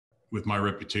with my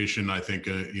reputation, I think,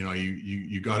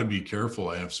 you got to be careful.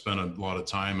 I have spent a lot of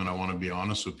time and I want to be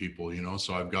honest with people,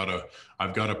 so I've got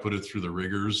to put it through the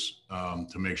rigors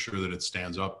to make sure that it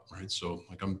stands up. Right. So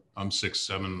like I'm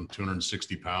 6'7",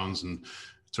 260 pounds, and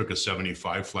took a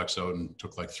 75 flex out and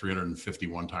took like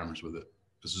 351 timers with it.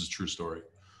 This is a true story.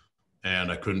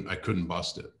 And I couldn't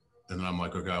bust it. And then I'm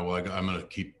like, okay, well, I'm going to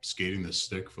keep skating this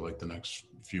stick for like the next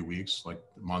few weeks. Like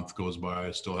the month goes by,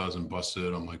 it still hasn't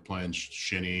busted. I'm like playing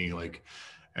shinny, like,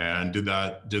 and did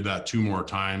that 2 more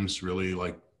times. Really,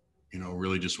 like,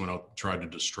 really just went out, tried to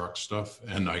destruct stuff,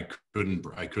 and I couldn't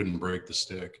break the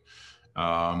stick.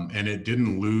 And it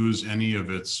didn't lose any of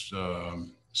its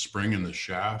spring in the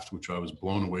shaft, which I was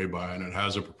blown away by. And it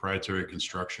has a proprietary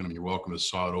construction. I mean, you're welcome to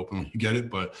saw it open when you get it,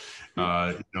 but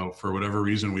for whatever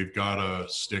reason, we've got a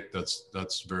stick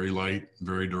that's very light,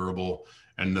 very durable.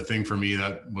 And the thing for me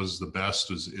that was the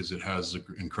best is it has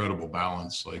incredible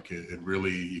balance. Like it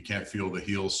really, you can't feel the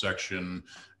heel section.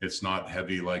 It's not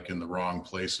heavy like in the wrong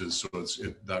places. So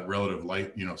that relative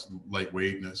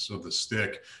lightweightness of the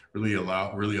stick really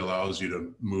allows you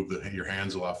to move your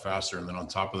hands a lot faster. And then on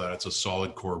top of that, it's a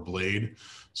solid core blade.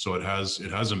 So it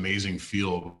has amazing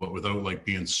feel, but without like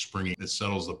being springy. It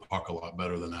settles the puck a lot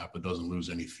better than that, but doesn't lose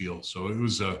any feel. So it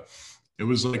was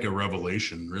like a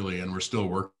revelation, really. And we're still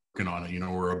working on it.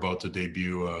 We're about to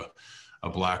debut a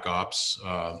Black Ops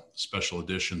special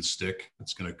edition stick.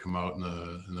 It's going to come out in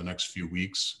the next few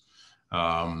weeks.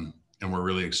 And we're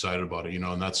really excited about it,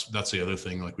 and that's the other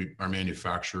thing. Like our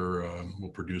manufacturer will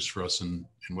produce for us in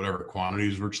whatever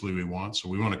quantities virtually we want. So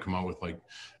we want to come out with like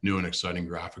new and exciting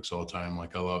graphics all the time.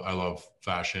 Like I love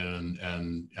fashion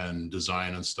and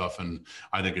design and stuff. And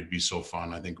I think it'd be so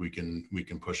fun. I think we can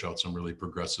push out some really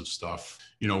progressive stuff,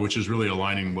 which is really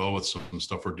aligning well with some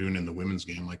stuff we're doing in the women's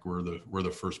game. Like we're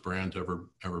the first brand to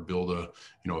ever build a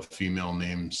female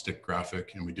name stick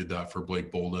graphic. And we did that for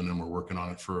Blake Bolden, and we're working on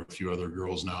it for a few other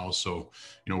girls now. So,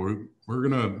 we're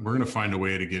gonna find a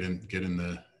way to get in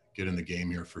the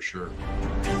game here for sure.